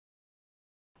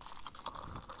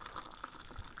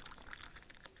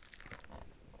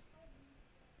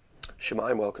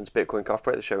Shemai, welcome to Bitcoin Coffee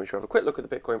Break, the show in which we have a quick look at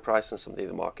the Bitcoin price and some of the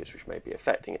other markets which may be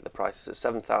affecting it. The price is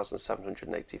at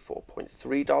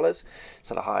 $7,784.3. It's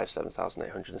at a high of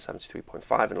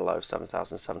 $7,873.5 and a low of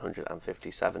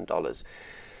 $7,757.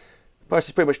 Price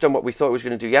has pretty much done what we thought it was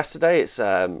going to do yesterday. It's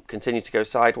continued to go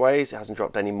sideways. It hasn't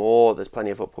dropped any more. There's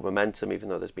plenty of upward momentum, even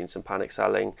though there's been some panic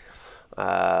selling.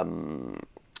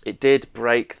 It did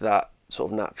break that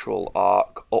sort of natural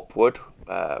arc upward,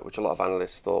 which a lot of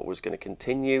analysts thought was going to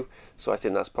continue. So I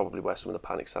think that's probably where some of the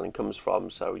panic selling comes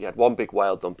from. So you had one big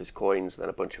whale dump his coins, then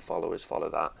a bunch of followers follow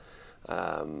that.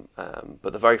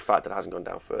 But the very fact that it hasn't gone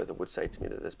down further would say to me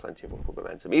that there's plenty of upward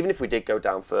momentum. Even if we did go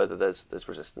down further, there's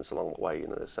resistance along the way. You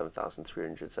know, there's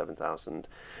 7,300, 7,000.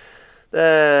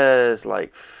 There's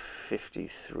like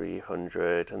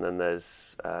 5,300, and then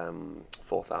there's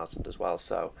 4,000 as well.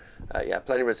 So yeah,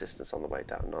 plenty of resistance on the way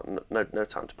down. No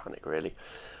time to panic really.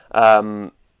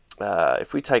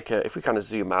 If we kind of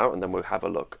zoom out and then we'll have a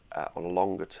look on a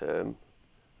longer term,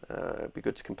 it'd be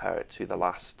good to compare it to the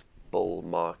last bull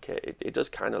market. It does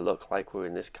kind of look like we're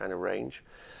in this kind of range.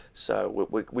 So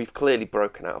we've clearly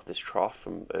broken out of this trough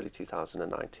from early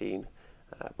 2019,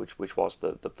 which was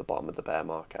the bottom of the bear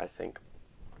market, I think.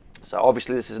 So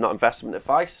obviously this is not investment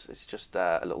advice. It's just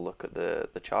a little look at the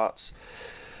charts.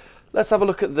 Let's have a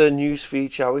look at the news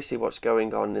feed, shall we? See what's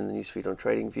going on in the news feed on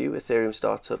TradingView. Ethereum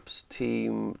startups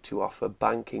team to offer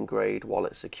banking grade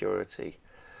wallet security.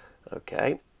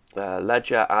 Okay.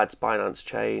 Ledger adds Binance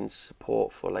Chain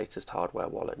support for latest hardware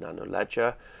wallet Nano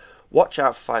Ledger. Watch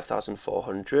out for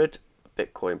 5,400.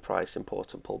 Bitcoin price,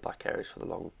 important pullback areas for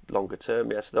the longer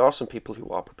term. Yes, there are some people who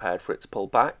are prepared for it to pull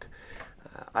back.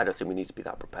 I don't think we need to be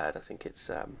that prepared. I think it's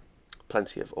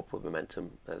plenty of upward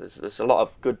momentum. There's a lot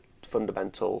of good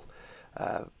fundamental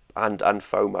and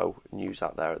FOMO news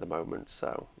out there at the moment,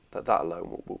 so that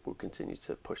alone will continue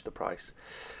to push the price.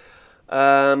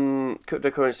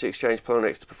 Cryptocurrency exchange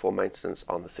Poloniex to perform maintenance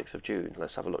on the 6th of June.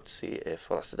 Let's have a look to see if,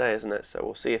 well, that's today, isn't it? So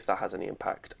we'll see if that has any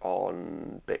impact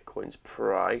on Bitcoin's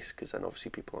price, because then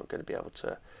obviously people aren't going to be able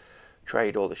to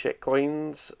trade all the shit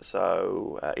coins.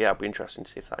 So yeah, it'll be interesting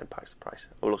to see if that impacts the price.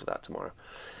 We'll look at that tomorrow.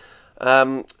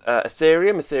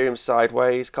 Ethereum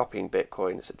sideways, copying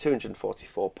Bitcoin. It's at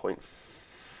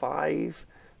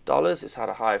 $244.5. It's had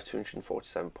a high of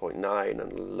 247.9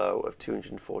 and a low of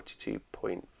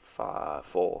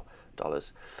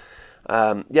 $242.4.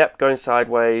 Yep, going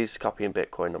sideways, copying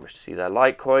Bitcoin. Not much to see there.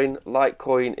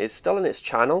 Litecoin is still in its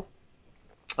channel,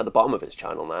 at the bottom of its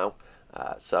channel now.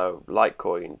 So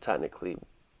Litecoin, technically,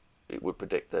 it would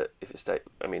predict that if it stays,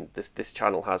 I mean, this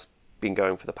channel has been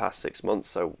going for the past 6 months,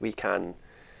 so we can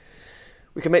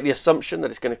make the assumption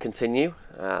that it's going to continue,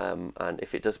 and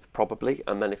if it does, probably,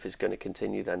 and then if it's going to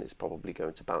continue, then it's probably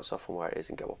going to bounce off from where it is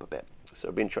and go up a bit. So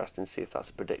it'll be interesting to see if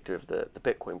that's a predictor of the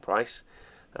Bitcoin price.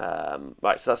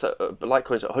 Right, so that's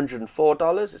Litecoin's at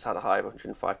 $104. It's had a high of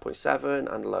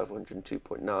 105.7 and a low of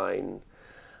 102.9,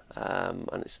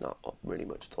 and it's not up really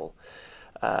much at all.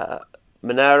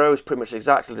 Monero is pretty much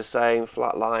exactly the same,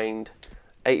 flatlined,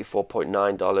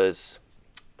 $84.9.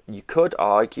 You could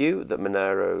argue that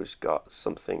Monero's got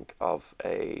something of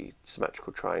a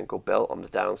symmetrical triangle built on the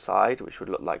downside, which would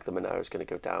look like the Monero's going to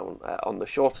go down on the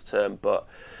shorter term, but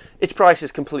its price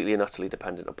is completely and utterly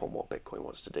dependent upon what Bitcoin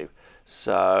wants to do.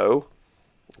 So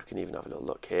we can even have a little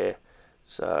look here.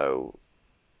 So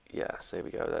yeah, so here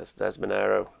we go. There's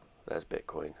Monero, there's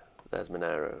Bitcoin, there's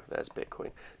Monero, there's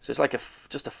Bitcoin. So it's like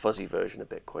just a fuzzy version of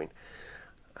Bitcoin.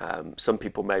 Some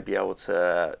people may be able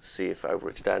to see if it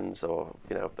overextends, or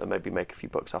maybe make a few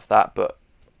bucks off that. But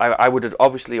I would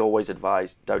obviously always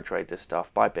advise, don't trade this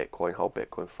stuff. Buy Bitcoin, hold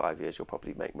Bitcoin for 5 years. You'll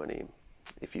probably make money.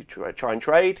 If you try and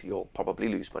trade, you'll probably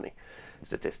lose money,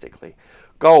 statistically.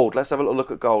 Gold. Let's have a little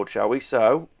look at gold, shall we?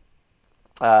 So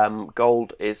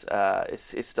gold is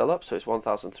still up. So it's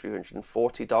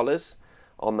 $1,340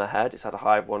 on the head. It's had a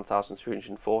high of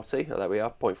 1,340. Oh, there we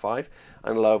are, 0.5,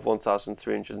 and a low of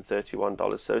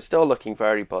 $1,331. So it's still looking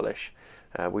very bullish.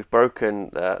 We've broken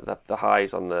the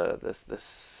highs on this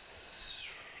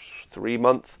 3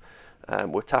 month.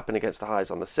 We're tapping against the highs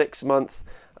on the 6 month,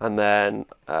 and then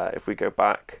if we go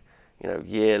back,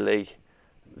 yearly,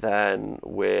 then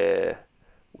we're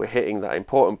hitting that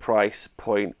important price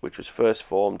point, which was first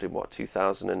formed in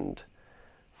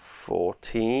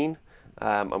 2014.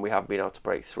 And we haven't been able to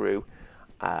break through.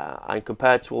 And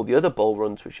compared to all the other bull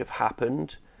runs which have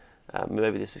happened,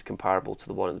 maybe this is comparable to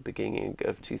the one at the beginning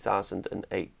of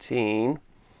 2018,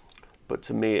 but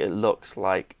to me it looks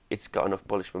like it's got enough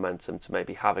bullish momentum to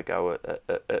maybe have a go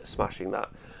at smashing that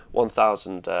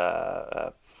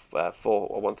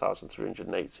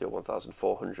 1,380 or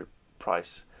 1,400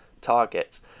 price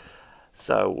target.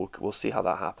 So we'll see how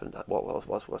that happens.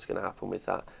 What's going to happen with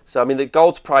that? So I mean, the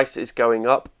gold's price is going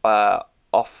up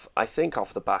I think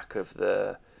off the back of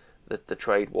the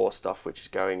trade war stuff which is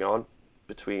going on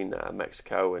between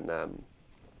Mexico and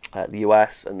the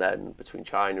US, and then between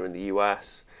China and the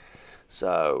US.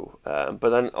 So, but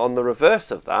then on the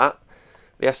reverse of that,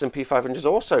 the S&P 500 is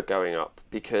also going up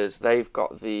because they've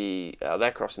got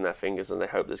they're crossing their fingers and they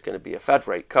hope there's going to be a Fed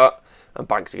rate cut and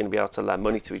banks are going to be able to lend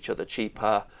money to each other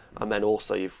cheaper. And then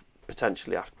also you've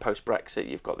potentially, after post-Brexit,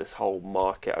 you've got this whole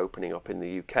market opening up in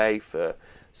the UK for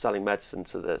selling medicine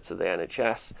to the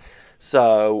NHS.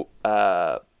 So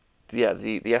yeah,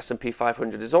 the S&P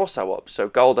 500 is also up. So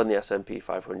gold and the S&P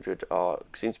 500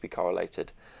 seem to be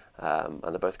correlated, and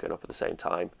they're both going up at the same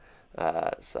time.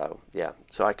 So yeah,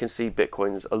 so I can see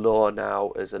Bitcoin's allure now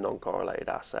as a non-correlated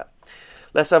asset.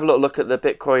 Let's have a look at the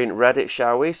Bitcoin Reddit,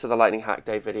 shall we? So the Lightning Hack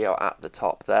Day video at the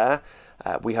top there.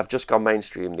 We have just gone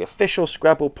mainstream. The official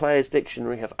Scrabble Players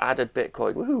Dictionary have added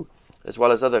Bitcoin, woohoo, as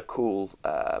well as other cool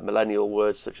millennial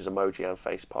words such as emoji and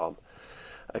facepalm.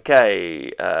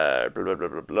 Okay, blah, blah, blah,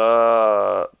 blah,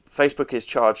 blah. Facebook is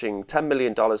charging $10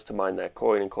 million to mine their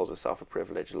coin and calls itself a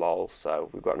privilege, lol. So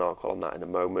we've got an article on that in a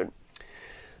moment.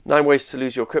 9 ways to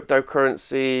lose your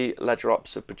cryptocurrency.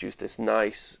 LedgerOps have produced this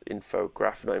nice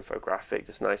infographic,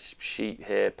 this nice sheet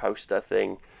here, poster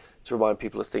thing, to remind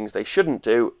people of things they shouldn't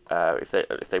do if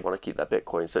they want to keep their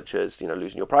Bitcoin, such as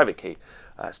losing your private key,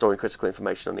 storing critical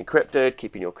information unencrypted,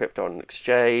 keeping your crypto on an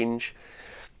exchange,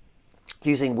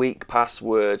 using weak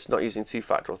passwords, not using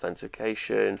two-factor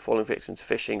authentication, falling victim to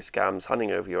phishing scams,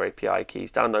 handing over your API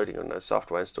keys, downloading unknown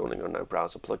software, installing unknown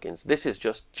browser plugins. This is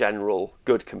just general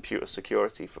good computer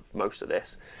security for most of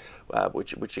this,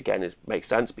 which again makes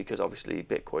sense because obviously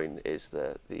Bitcoin is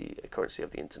the currency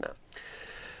of the internet.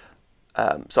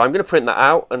 So I'm going to print that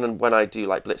out, and then when I do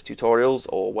like Blitz tutorials,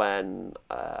 or when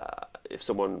if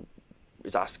someone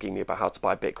is asking me about how to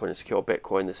buy Bitcoin and secure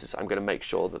Bitcoin, I'm going to make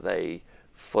sure that they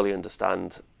fully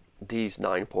understand these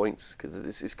 9 points,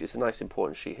 because it's a nice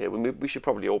important sheet here. We should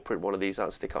probably all print one of these out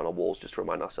and stick it on our walls just to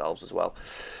remind ourselves as well.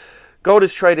 Gold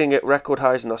is trading at record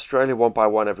highs in Australia. One by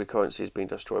one, every currency is being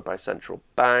destroyed by central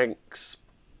banks.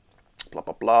 Blah,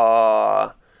 blah,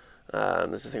 blah.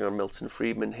 There's a thing on Milton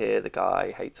Friedman here, the guy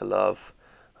I hate to love.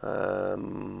 Blah,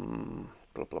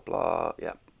 blah, blah.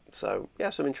 Yeah. So,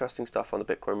 yeah, some interesting stuff on the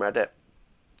Bitcoin Reddit.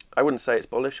 I wouldn't say it's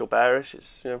bullish or bearish.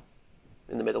 It's,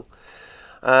 in the middle.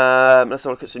 Let's have a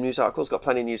look at some news articles. Got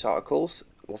plenty of news articles.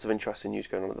 Lots of interesting news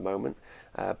going on at the moment.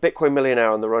 Bitcoin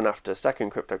millionaire on the run after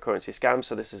second cryptocurrency scam.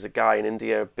 So this is a guy in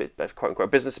India,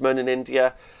 quote-unquote businessman in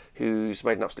India, who's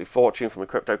made an absolute fortune from a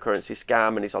cryptocurrency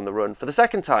scam, and he's on the run for the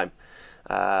second time.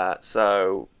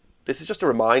 So this is just a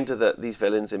reminder that these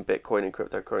villains in Bitcoin and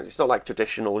cryptocurrency, it's not like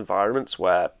traditional environments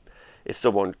where if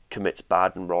someone commits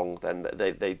bad and wrong, then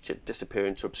they disappear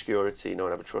into obscurity. No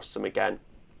one ever trusts them again.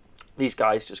 These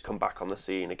guys just come back on the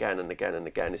scene again and again and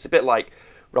again. It's a bit like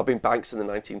robbing banks in the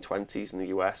 1920s in the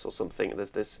US or something.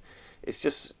 There's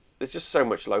just so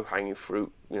much low-hanging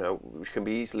fruit, which can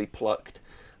be easily plucked,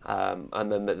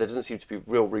 and then there doesn't seem to be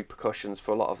real repercussions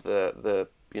for a lot of the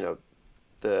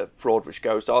fraud which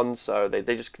goes on. So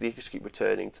they just keep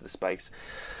returning to the space.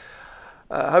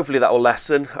 Hopefully that will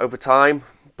lessen over time,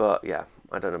 but yeah,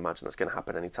 I don't imagine that's going to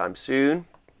happen anytime soon.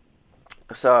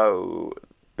 So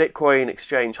Bitcoin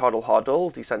exchange HODL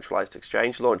HODL, decentralized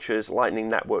exchange, launches Lightning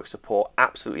Network support.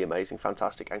 Absolutely amazing,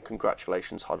 fantastic, and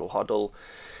congratulations HODL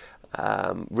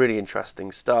HODL. Really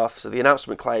interesting stuff. So the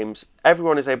announcement claims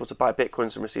everyone is able to buy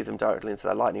Bitcoins and receive them directly into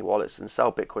their Lightning wallets and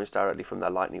sell Bitcoins directly from their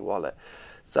Lightning wallet.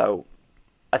 So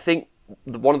I think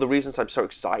one of the reasons I'm so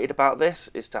excited about this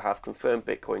is to have confirmed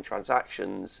Bitcoin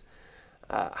transactions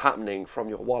happening from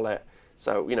your wallet.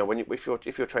 So if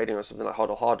you're trading on something like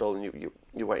HODL HODL and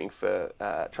you're waiting for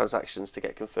transactions to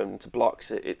get confirmed into blocks,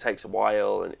 it takes a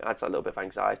while and it adds a little bit of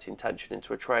anxiety and tension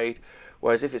into a trade.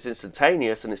 Whereas if it's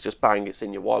instantaneous and it's just bang, it's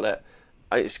in your wallet,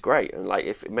 it's great. And like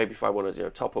if I want to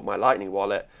top up my Lightning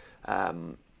wallet,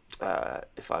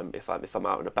 if I'm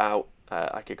out and about,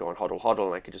 I could go on HODL HODL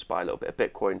and I could just buy a little bit of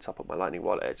Bitcoin, top up my Lightning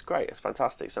wallet. It's great. It's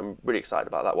fantastic. So I'm really excited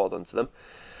about that. Well done to them.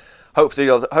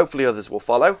 Hopefully others will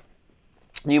follow.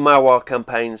 New malware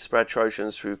campaigns spread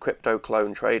Trojans through crypto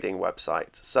clone trading website.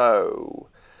 So,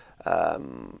 blah,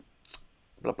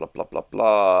 blah, blah, blah,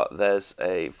 blah. There's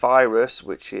a virus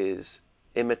which is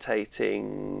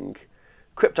imitating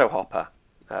Cryptohopper,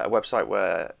 a website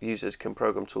where users can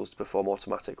program tools to perform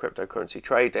automatic cryptocurrency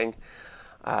trading.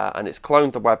 And it's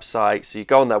cloned the website. So you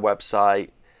go on their website.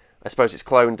 I suppose it's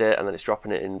cloned it and then it's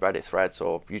dropping it in Reddit threads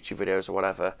or YouTube videos or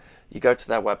whatever. You go to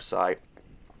their website,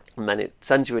 and then it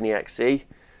sends you an exe,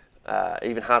 It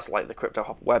even has like the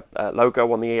Cryptohopper web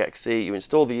logo on the exe. You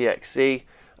install the exe,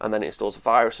 and then it installs a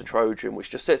virus, a trojan, which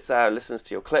just sits there, listens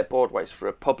to your clipboard, waits for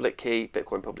a public key,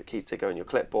 Bitcoin public key, to go in your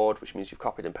clipboard, which means you've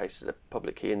copied and pasted a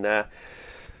public key in there,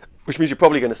 which means you're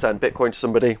probably going to send Bitcoin to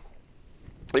somebody.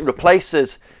 It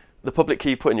replaces the public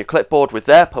key you put in your clipboard with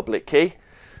their public key.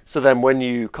 So then when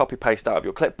you copy paste out of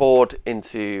your clipboard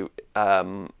into,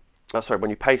 when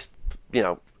you paste,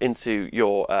 into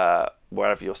your,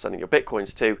 wherever you're sending your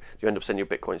Bitcoins to, you end up sending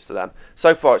your Bitcoins to them.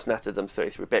 So far it's netted them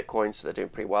 33 Bitcoins, so they're doing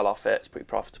pretty well off it. It's pretty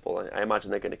profitable. I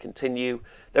imagine they're going to continue.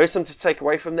 There is something to take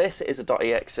away from this. It is a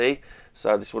 .exe,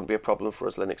 so this wouldn't be a problem for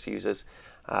us Linux users.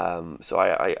 So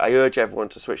I urge everyone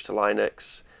to switch to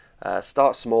Linux.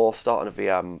 Start small, start on a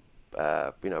VM,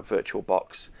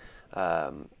 VirtualBox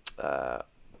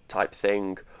type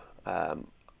thing,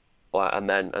 and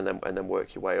then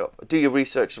work your way up. Do your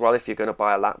research as well if you're going to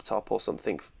buy a laptop or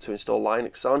something to install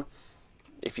Linux on.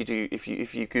 If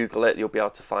you Google it, you'll be able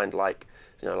to find like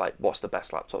what's the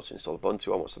best laptop to install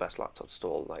Ubuntu on, what's the best laptop to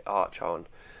install like Arch on.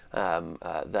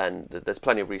 Then there's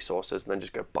plenty of resources, and then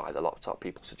just go buy the laptop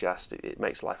people suggest. It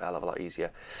makes life a hell of a lot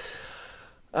easier.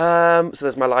 So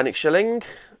there's my Linux shilling.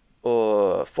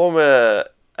 Or former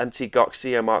MT.Gox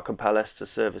CEO Mark Compellis to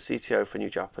serve as CTO for new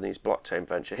Japanese blockchain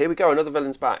venture. Here we go, another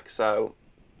Villians back. So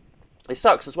it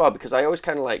sucks as well because I always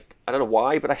kind of like, I don't know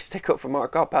why, but I stick up for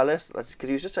Mark Compellis. That's because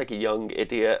he was just like a young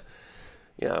idiot,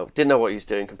 didn't know what he was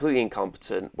doing, completely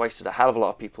incompetent, wasted a hell of a lot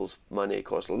of people's money,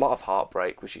 caused a lot of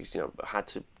heartbreak, which he's had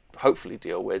to hopefully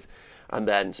deal with, and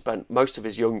then spent most of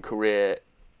his young career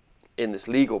in this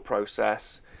legal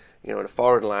process, in a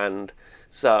foreign land.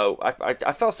 So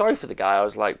I felt sorry for the guy. I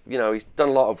was like, he's done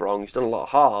a lot of wrong, he's done a lot of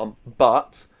harm,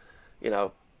 but,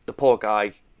 the poor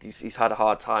guy, he's had a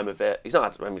hard time of it. He's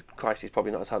not had, Christ, he's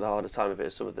probably not had a harder time of it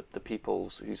as some of the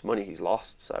people whose money he's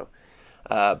lost. So,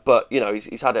 but,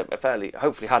 he's had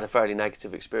hopefully had a fairly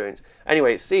negative experience.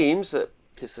 Anyway, it seems that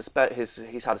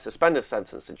he's had a suspended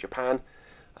sentence in Japan,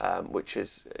 and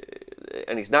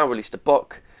he's now released a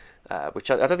book,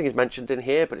 which I don't think is mentioned in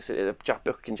here, but it's a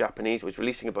book in Japanese. He's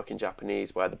releasing a book in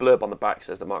Japanese where the blurb on the back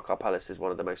says that Mark Compellis is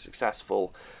one of the most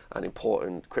successful and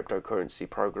important cryptocurrency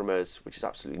programmers, which is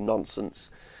absolutely nonsense.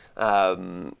 He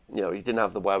didn't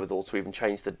have the wherewithal to even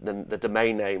change the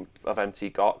domain name of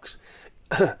MT.Gox,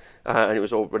 and it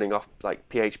was all running off like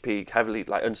PHP, heavily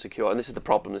like unsecure. And this is the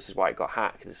problem. This is why it got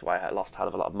hacked. This is why I lost a hell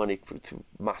of a lot of money through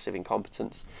massive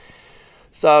incompetence.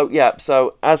 So yeah,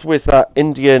 so as with that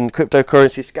Indian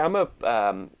cryptocurrency scammer,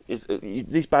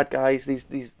 these bad guys,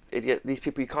 these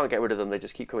people, you can't get rid of them. They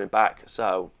just keep coming back.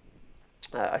 So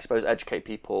I suppose educate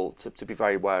people to be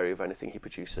very wary of anything he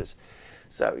produces.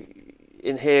 So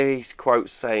in here he's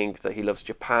quotes saying that he loves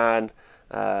Japan,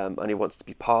 and he wants to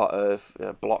be part of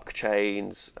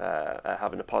blockchains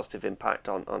having a positive impact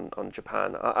on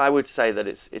Japan. I would say that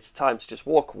it's time to just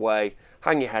walk away,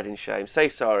 hang your head in shame, say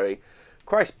sorry.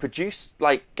 Christ,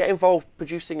 get involved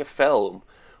producing a film,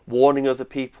 warning other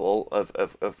people of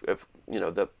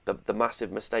the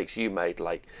massive mistakes you made,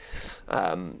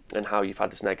 and how you've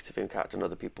had this negative impact on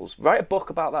other people's. Write a book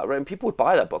about that, and people would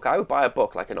buy that book. I would buy a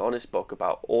book, like an honest book,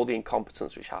 about all the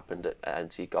incompetence which happened at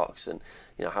MT.Gox, and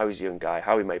how he's a young guy,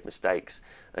 how he made mistakes.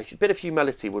 A bit of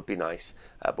humility would be nice,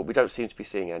 but we don't seem to be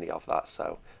seeing any of that,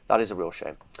 so that is a real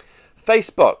shame.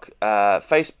 Facebook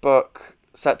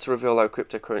set to reveal their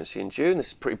cryptocurrency in June. This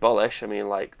is pretty bullish.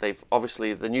 They've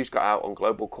obviously, the news got out on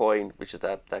Global Coin, which is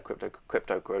their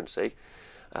cryptocurrency.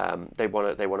 They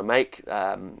want to make,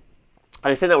 and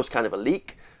I think that was kind of a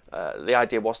leak. The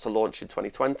idea was to launch in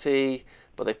 2020,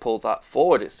 but they've pulled that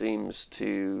forward. It seems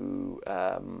to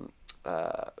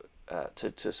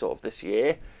sort of this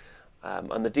year,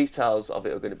 and the details of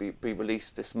it are going to be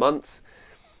released this month.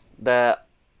 They're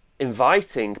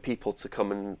inviting people to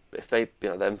come, and if they,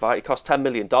 it costs $10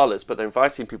 million, but they're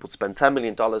inviting people to spend $10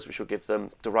 million, which will give them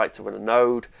the right to run a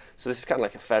node. So this is kind of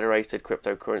like a federated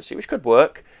cryptocurrency, which could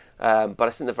work. But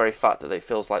I think the very fact that it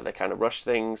feels like they kind of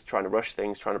trying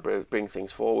to bring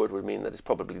things forward would mean that it's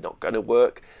probably not going to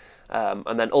work.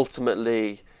 And then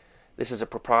ultimately, this is a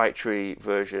proprietary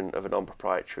version of a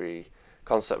non-proprietary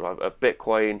concept of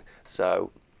Bitcoin.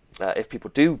 So if people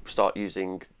do start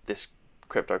using this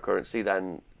cryptocurrency,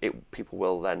 then people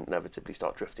will then inevitably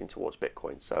start drifting towards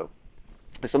Bitcoin. So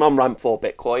it's an on-ramp for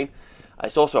Bitcoin.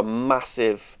 It's also a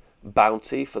massive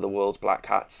bounty for the world's black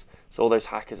hats. So all those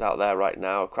hackers out there right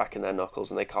now are cracking their knuckles,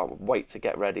 and they can't wait to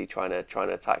get ready trying to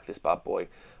attack this bad boy.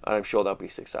 And I'm sure they'll be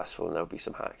successful, and there'll be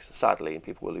some hacks, sadly, and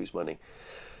people will lose money.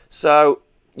 So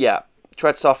yeah,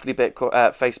 tread softly,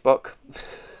 Facebook.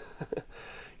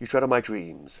 You tread on my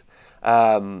dreams.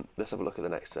 Let's have a look at the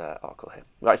next article here.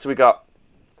 Right, so we got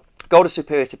Gold is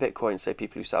superior to Bitcoin, say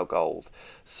people who sell gold.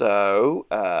 So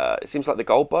it seems like the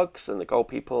gold bugs and the gold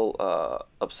people are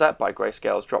upset by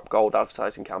Grayscale's drop gold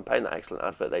advertising campaign, that excellent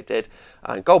advert they did.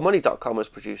 And goldmoney.com has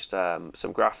produced some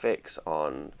graphics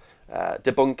on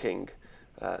debunking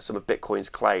some of Bitcoin's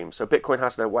claims. So Bitcoin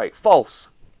has no weight. False.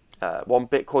 1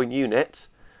 Bitcoin unit,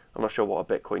 I'm not sure what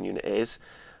a Bitcoin unit is,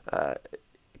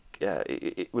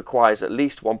 it requires at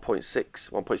least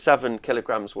 1.7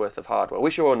 kilograms worth of hardware,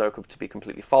 which you all know to be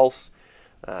completely false.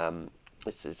 If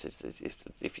this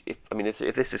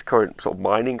is current sort of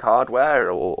mining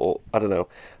hardware, or I don't know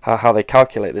how they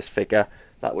calculate this figure,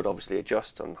 that would obviously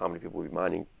adjust on how many people will be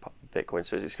mining Bitcoin.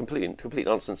 So it's complete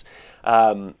nonsense.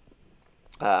 But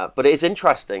it is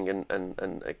interesting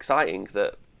and exciting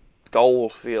that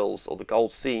gold feels, or the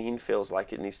gold scene feels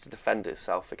like it needs to defend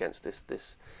itself against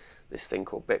this thing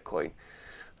called Bitcoin.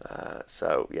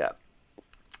 So yeah,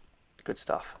 good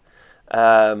stuff.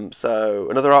 So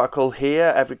another article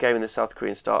here: every game in the South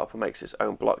Korean startup makes its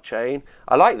own blockchain.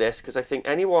 I like this because I think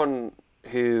anyone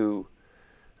who,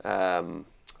 I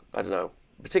don't know,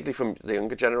 particularly from the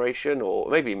younger generation, or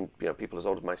maybe even, people as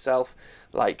old as myself,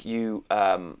 like you,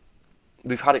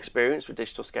 we've had experience with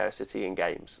digital scarcity in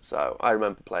games. So I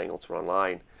remember playing Ultima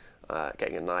Online,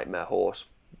 getting a nightmare horse,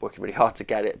 working really hard to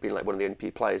get it, being like one of the only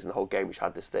players in the whole game which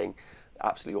had this thing,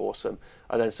 absolutely awesome.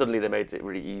 And then suddenly they made it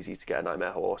really easy to get a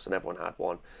nightmare horse, and everyone had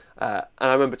one. And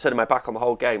I remember turning my back on the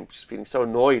whole game, just feeling so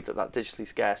annoyed that digitally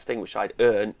scarce thing which I'd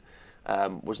earned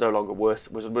was no longer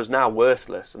was now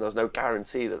worthless, and there was no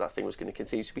guarantee that thing was going to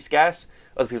continue to be scarce.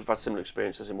 Other people have had similar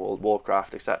experiences in World of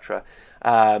Warcraft, etc.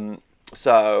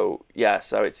 So yeah,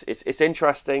 so it's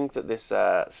interesting that this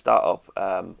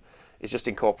startup is just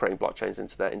incorporating blockchains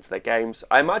into their games.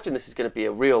 I imagine this is going to be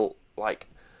a real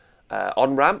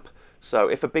on-ramp. So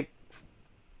if a big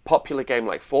popular game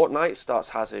like Fortnite starts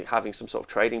having some sort of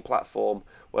trading platform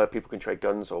where people can trade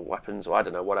guns or weapons or I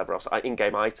don't know, whatever else,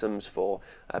 in-game items for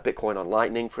Bitcoin on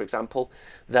Lightning, for example,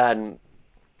 then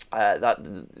that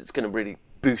it's going to really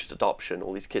boost adoption.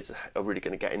 All these kids are really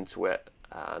going to get into it.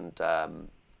 And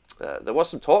there was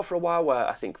some talk for a while where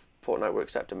I think Fortnite were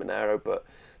accepting Monero, but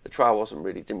the trial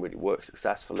didn't really work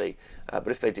successfully. But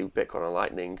if they do Bitcoin on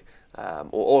Lightning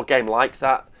or a game like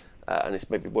that, and it's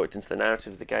maybe worked into the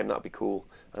narrative of the game, that'd be cool.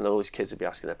 And then all these kids would be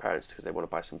asking their parents because they want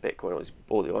to buy some Bitcoin.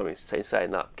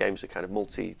 Saying that games are kind of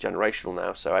multi-generational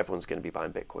now, so everyone's going to be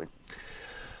buying Bitcoin.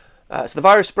 So the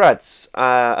virus spreads.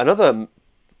 Another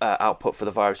output for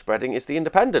the virus spreading is the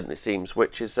Independent, it seems,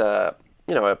 which is a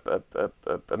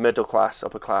middle class,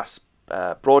 upper class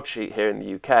broadsheet here in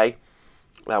the UK,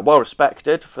 well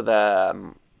respected for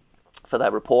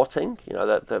their reporting.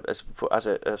 As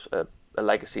a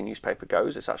legacy newspaper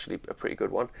goes, it's actually a pretty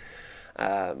good one.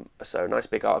 So nice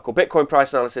big article. Bitcoin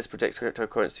price analysis predicts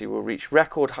cryptocurrency will reach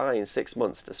record high in 6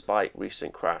 months despite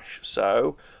recent crash.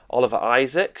 So Oliver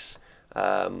Isaacs,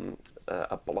 a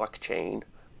blockchain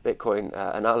Bitcoin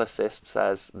analyst,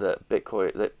 says that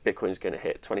Bitcoin is going to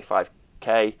hit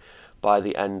 25k by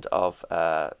the end of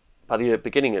by the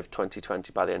beginning of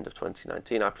 2020, by the end of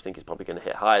 2019. I think it's probably going to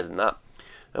hit higher than that.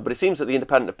 But it seems that the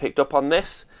Independent have picked up on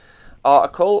this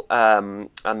article and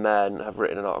then have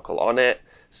written an article on it.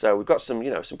 So we've got some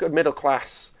good middle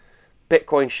class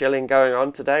Bitcoin shilling going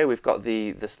on today. We've got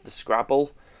the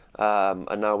Scrabble,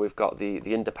 and now we've got the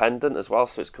Independent as well.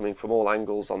 So it's coming from all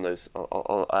angles on those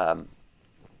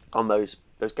those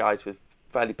guys with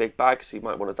fairly big bags. So you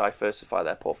might want to diversify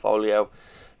their portfolio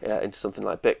into something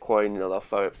like Bitcoin.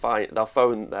 They'll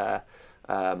phone their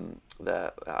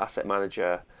asset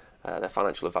manager, their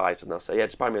financial advisor, and they'll say, yeah,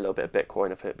 just buy me a little bit of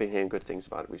Bitcoin. I've been hearing good things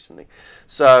about it recently.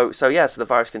 So the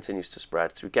virus continues to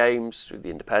spread through games, through the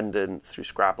Independent, through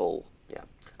Scrabble. Yeah,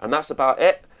 and that's about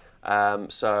it.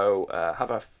 So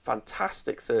have a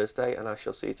fantastic Thursday, and I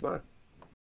shall see you tomorrow.